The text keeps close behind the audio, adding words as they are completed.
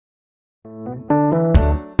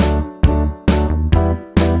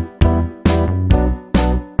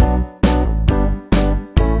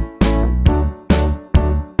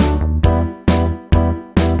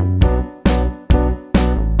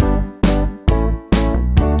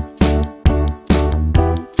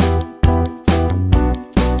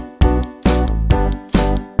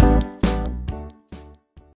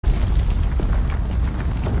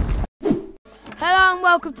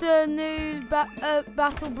welcome to a new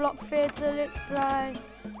BattleBlock Theatre Let's Play.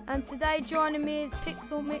 And today joining me is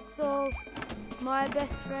Mixel, my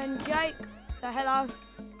best friend Jake. So hello.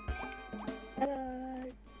 Hello.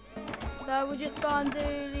 So we're just going to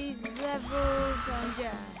do these levels and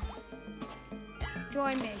yeah.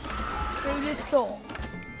 Join me through this door.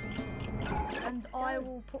 And I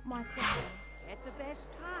will put my clip on. At the best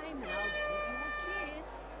time, and I'll give you a kiss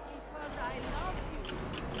because I love you.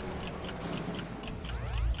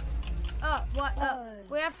 Oh, what?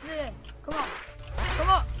 We have to do this. Come on. Come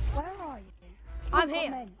on. Where are you? I'm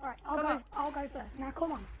here. Alright, I'll go first. Now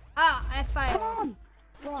come on. Ah, I failed. Come on.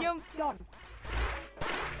 Right, Jump. go.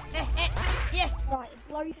 Yes. Right,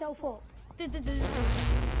 blow yourself up. I'm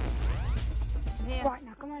here. Right,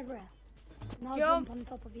 now come over here. Now Jump. jump on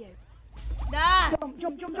top of you. Nah.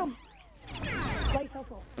 Jump. Blow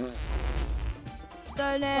yourself up.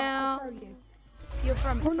 So now, Right, I'll throw you. you're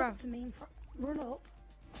from Run up to me. Run up.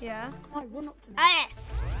 Yeah. No, run up to me. Ah.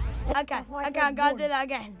 Okay, Right, okay, I'm gonna do run. that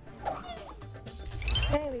again.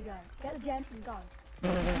 There we go. Get the gem and go.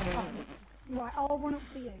 Right, I'll run up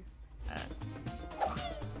to you.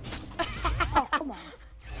 Oh, come on.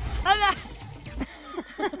 Oh,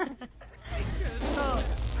 no.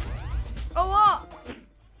 Oh, what?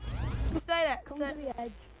 Say that. Come to the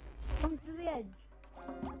edge. Come to the edge.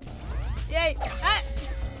 Yay. Ah.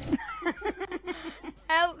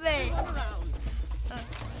 Help me.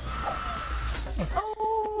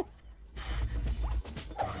 Oh!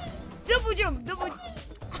 Double jump. Double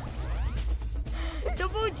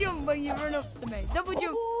jump when you run up to me. Double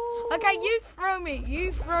jump. Okay, you throw me.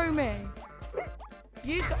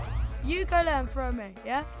 You go there and throw me,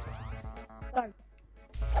 yeah? Go.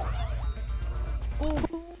 Oh,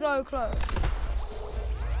 so close.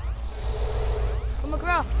 Come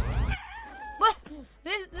across. What?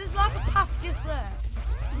 There's like a path just there.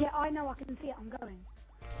 Yeah, I know. I can see it. I'm going.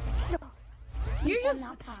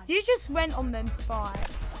 You just went on them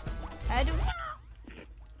spikes. Save me.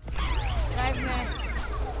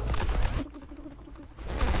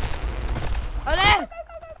 Oh no!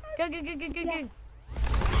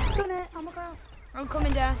 Go. I'm across. I'm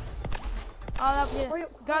coming down. I'll help you. Hurry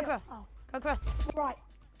Go up. across. Oh. Go across. Right.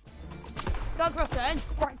 Go across then.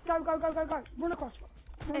 Right. Go. Run across.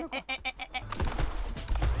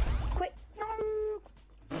 Quick. No.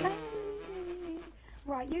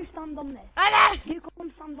 Right. You stand on this. Oh no! You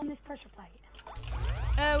come stand on this pressure plate.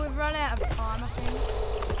 We've run out of time, I think.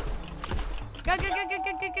 Go.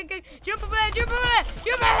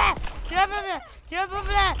 Jump over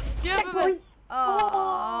there. Oh.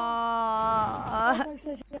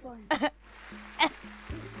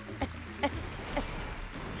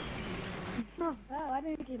 Oh, I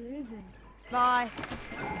think you're losing. Bye.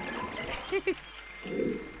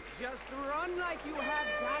 Just run like you have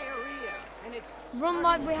diarrhea, and it's Run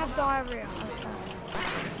like we have diarrhea.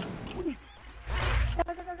 Go.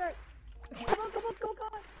 Come on.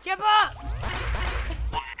 Jump up!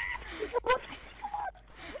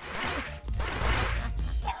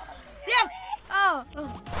 Yes! Oh,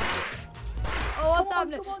 what's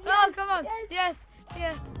happening? Come on. Yes.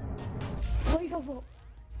 Blow yourself up.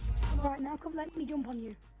 Alright, now come let me jump on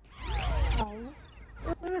you. Oh.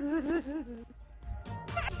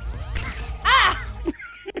 Ah!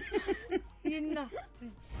 You're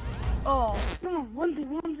nothing. Oh. Come on, one,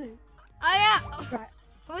 two. Oh, yeah. Right.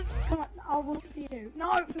 What's... Come on, I'll run up to you.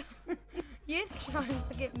 No! You're trying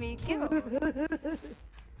to get me killed.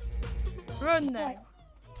 Run then. Right.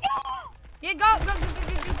 Yeah, go.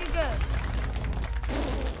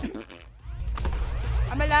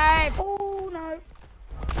 I'm alive. Oh, no.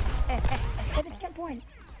 Get the checkpoint.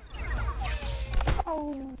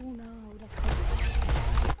 Oh, no. That's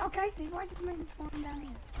cool. Okay, so why did you make me spawn down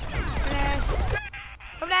here?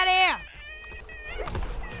 Come down here.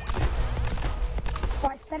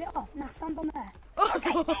 Right, set it off. Now stand on there.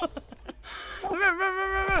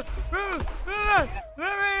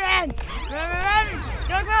 Run.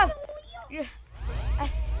 Go across. Yeah.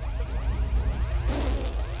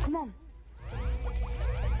 Come on.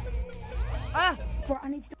 Ah. Right, I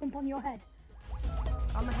need to jump on your head.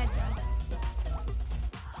 On my head then.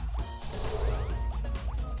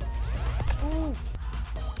 Ooh.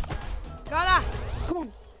 Got her.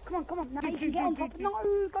 Come on. Now you can get on top. No,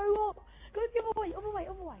 go up. Go the other way.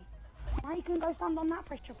 Now you can go stand on that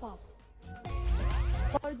pressure pop.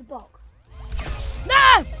 Follow the block.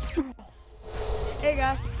 No! Here you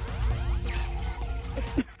go.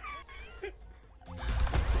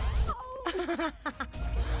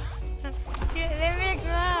 Let me I've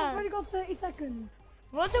grab. only got 30 seconds.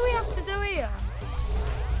 What do we have to do here?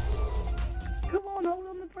 Come on, hold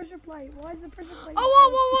on the pressure plate. Why is the pressure plate?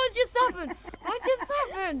 Oh, what just happened? What just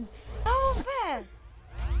happened? How unfair.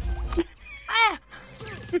 Ah!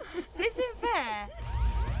 This isn't fair.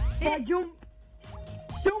 Right, jump.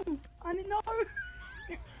 Jump. I didn't know.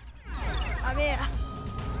 I'm here.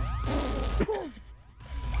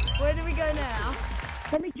 Where do we go now?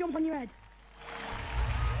 Let me jump on your head.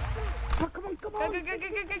 Oh, come on, come on. Go.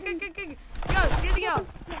 Here we go.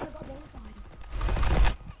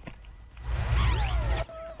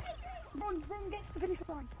 Run, get to the finish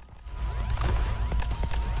line.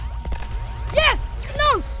 Yes!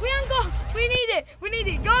 No! We ain't got. We need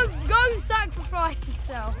it. Go sacrifice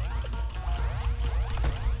yourself.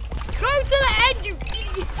 Go to the edge, you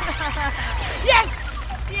idiot!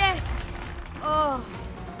 Yes! Oh,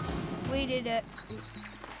 we did it.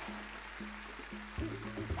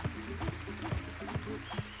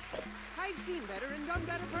 I've seen better and done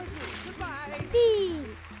better personally. Goodbye.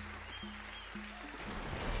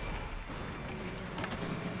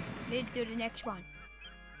 Need to do the next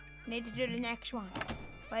one.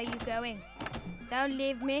 Where are you going? Don't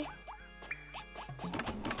leave me.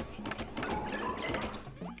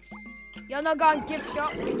 You're not going gift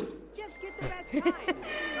shop. Just get the best time.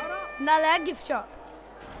 Shut up. Not that gift shop.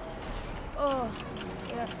 Oh,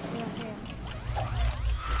 yeah.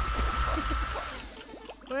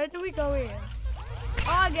 Where do we go here?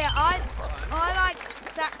 Oh, yeah, I like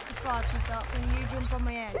sacrifice myself and you jump on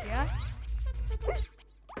my head, yeah?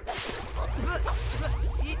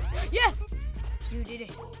 Yes! You did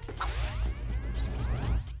it.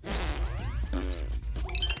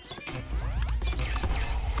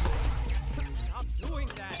 Stop doing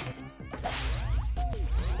that.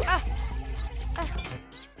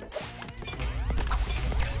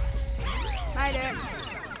 Made it.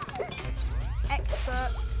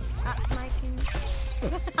 Expert at making.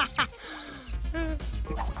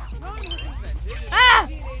 Yarn was invented in Ah!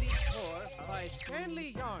 1984 by Stanley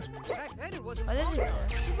Yarn. Back then it wasn't What is it? It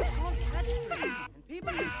was called Advertures, and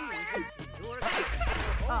people used to use it to work.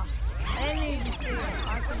 Oh, I didn't need to see it.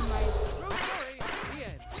 I couldn't wait. True story. The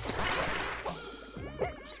end.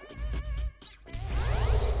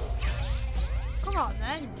 Come on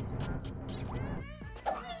then.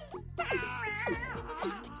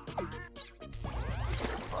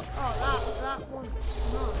 Oh, that was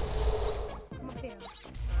nice. Come up here.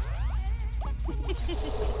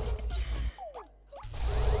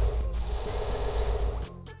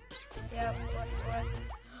 Yeah,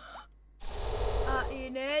 what? You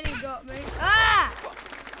nearly got me. Ah!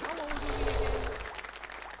 How old are we again?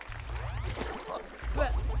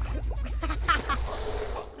 But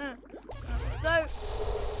so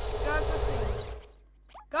go across.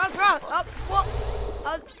 Go across. Up. What?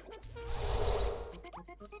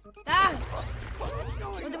 Ah!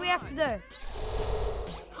 What do we have to do?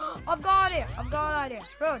 I've got an idea.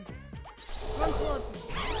 Run towards me.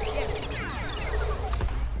 Yeah.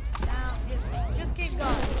 Now, just keep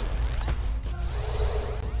going.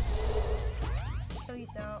 Kill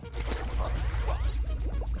yourself.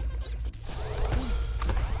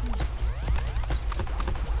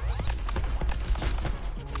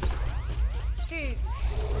 Shoot.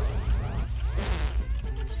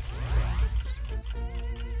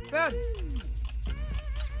 Run.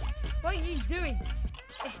 What are you doing?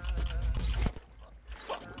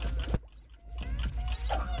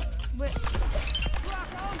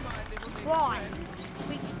 Why?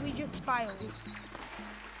 We just failed.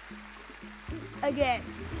 Again.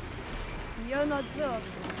 You're not done.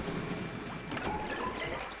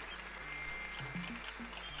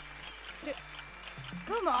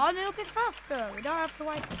 Come on, it'll be faster. We don't have to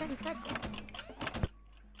wait 10 seconds.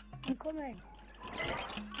 I'm coming.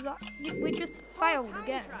 We just failed Time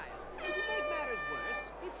again. trial. And to make matters worse,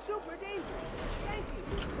 it's super dangerous. Thank you.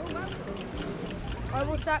 You're welcome. I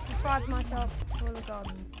will sacrifice myself for the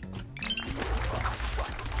gods.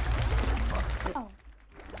 Oh.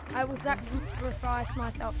 I will sacrifice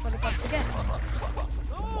myself for the gods again.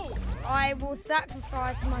 No! I will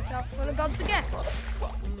sacrifice myself for the gods again.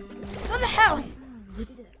 What the hell? We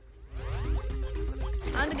did it.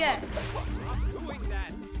 And again. Stop doing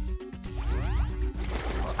that.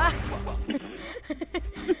 Ah.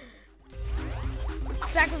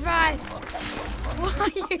 Sacrifice.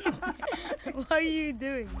 What are you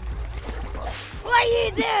doing? What are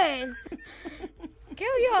you doing?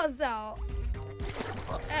 Kill yourself.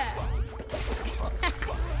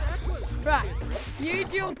 Right. You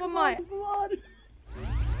jump on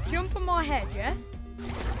my head, yes?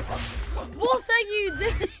 What are you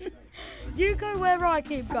doing? You go where I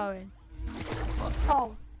keep going.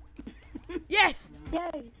 Oh. Yes!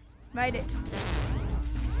 Yay. Made it.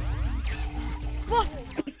 What?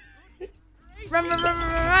 Run, run, run,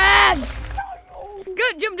 run, run!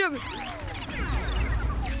 Good, jump, jump!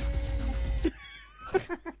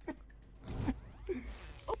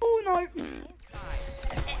 Oh no!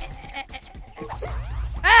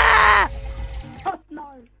 Ah! Oh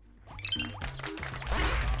no!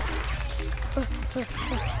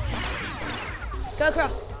 Go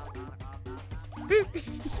across. Doo-doo.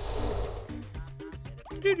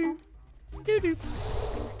 Doo-doo.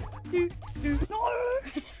 Doo-doo. No!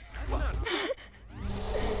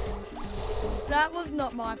 That was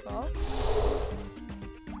not my fault.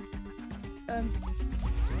 There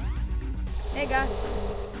you go.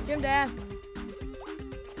 Jump down.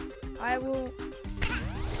 I will...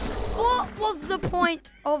 What was the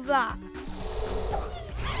point of that?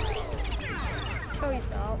 Kill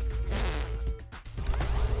yourself.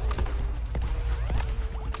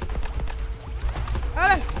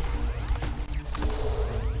 Oh!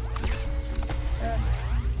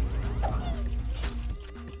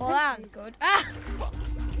 Well, that was good. Ah!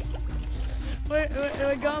 We're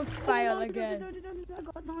going to fail again. I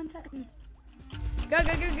got 9 seconds. Go,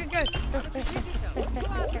 go, go, go, go.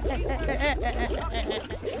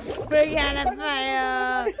 We're gonna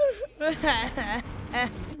fail.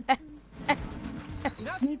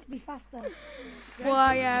 Need to be faster.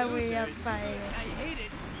 Why are we a fail? I hate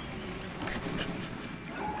it.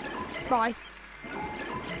 Bye.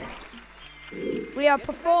 We are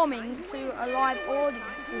performing to a live audience.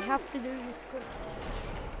 We have to do this quick.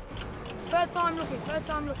 Third time looking, third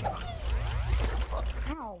time looking.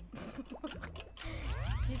 How?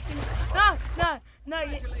 No,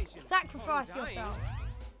 you sacrifice yourself.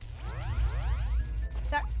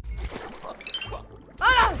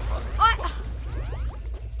 Oh no!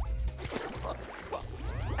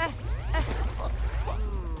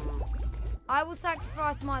 I will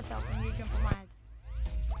sacrifice myself and you jump on my head.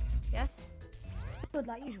 Yes? Good,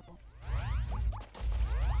 like usual.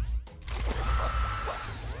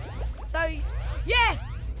 So, yes!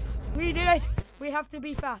 We did it! We have to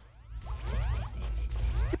be fast.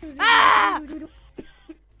 Ah!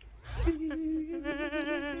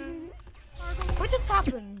 What just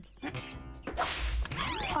happened?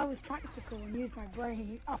 I was practical and used my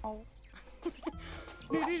brain. Oh.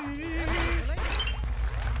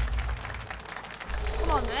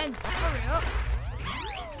 Come on then, hurry up.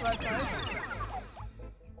 Right,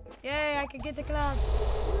 yay, I can get the cloud.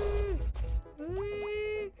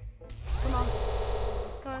 Come on.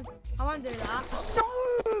 Come on. I won't do that. No!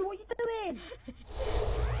 What are you doing?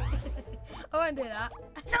 I won't do that.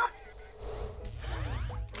 No!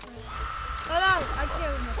 Oh no, I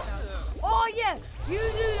killed myself. Oh yeah, you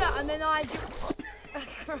do that and then I jump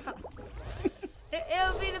across.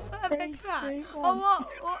 It'll be the perfect crash. Oh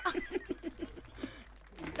what?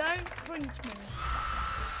 Don't punch me.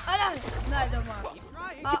 Oh no, don't worry.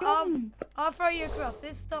 I'll throw you across.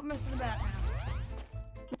 Let's stop messing about now.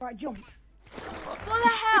 Right, jump. What the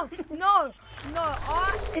hell? No,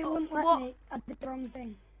 It wouldn't let me. I did the wrong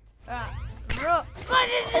thing. Right. Oh,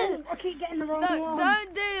 I keep getting the wrong one.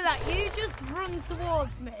 Don't do that. You just run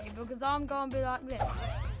towards me because I'm going to be like this.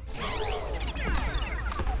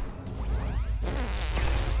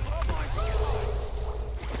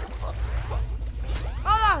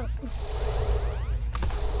 Oh no!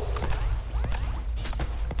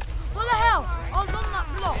 What the hell? I was on that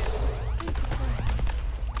block.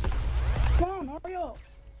 Come on, hurry up.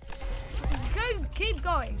 Go, keep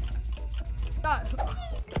going. Go.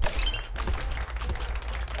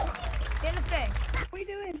 Get the thing. What are you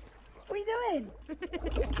doing? What are you doing?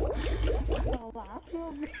 Oh, that's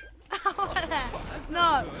lovely. No,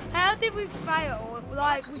 how did we fail?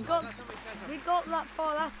 Like we got that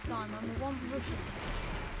far last time and we weren't rushing.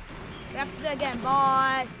 We have to do it again.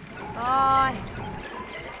 Bye. Bye.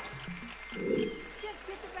 Just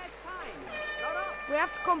get the best time. Shut up. We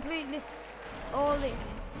have to complete this all these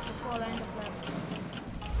before the end of the level.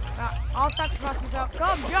 Right, I'll sacrifice myself.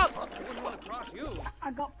 Come, jump! I wouldn't want to cross you.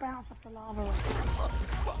 I got bounced off the lava.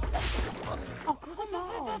 Oh, come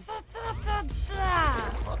on.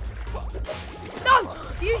 No!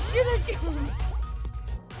 You should have jumped!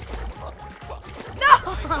 No!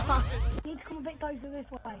 You need to come a bit closer this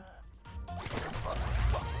way.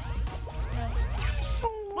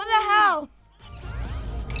 What the hell?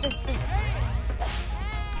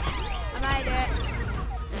 I made it.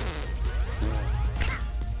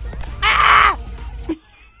 Ah!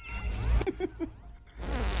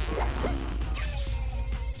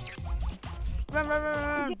 Run, run, run,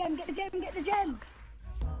 run. Get the gem, get the gem.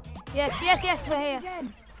 Yes, we're here.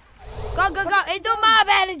 Gem. Go. It don't matter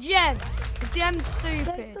about the gem. The gem's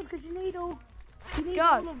stupid. Because you need all. You need Go.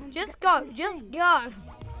 all of them. Just go. Just go.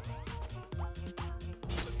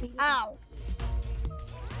 Ow.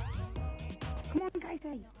 Come on,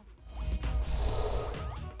 Katie.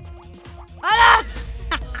 Hello!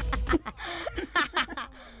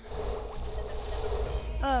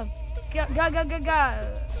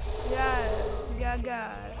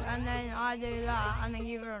 Go. And then I do that, and then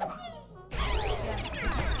you run. Yeah.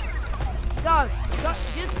 Go,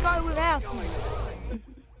 just go without me.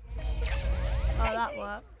 Oh, that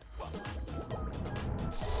worked.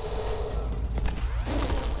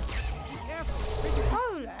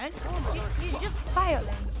 Poland? You're just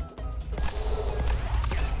failing.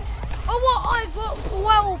 Oh, what? I got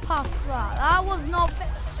well past that. That was not fair.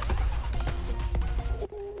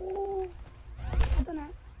 I don't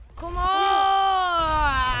know. Come on!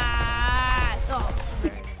 Oh.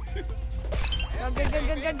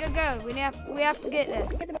 Go. We have to get this.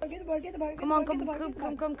 Get the boat. Come on.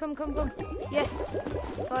 Yes.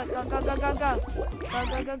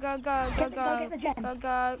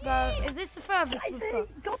 Go. Is this the furthest we've got?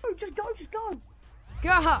 Just go.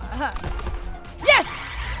 Go. Yes!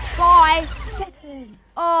 Bye. Get in.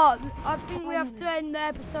 Oh, I think we have to end the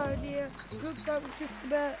episode here. Looks like we've just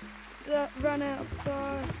about run out of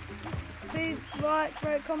time. Please like,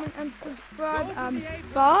 rate, comment and subscribe, and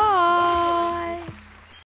bye!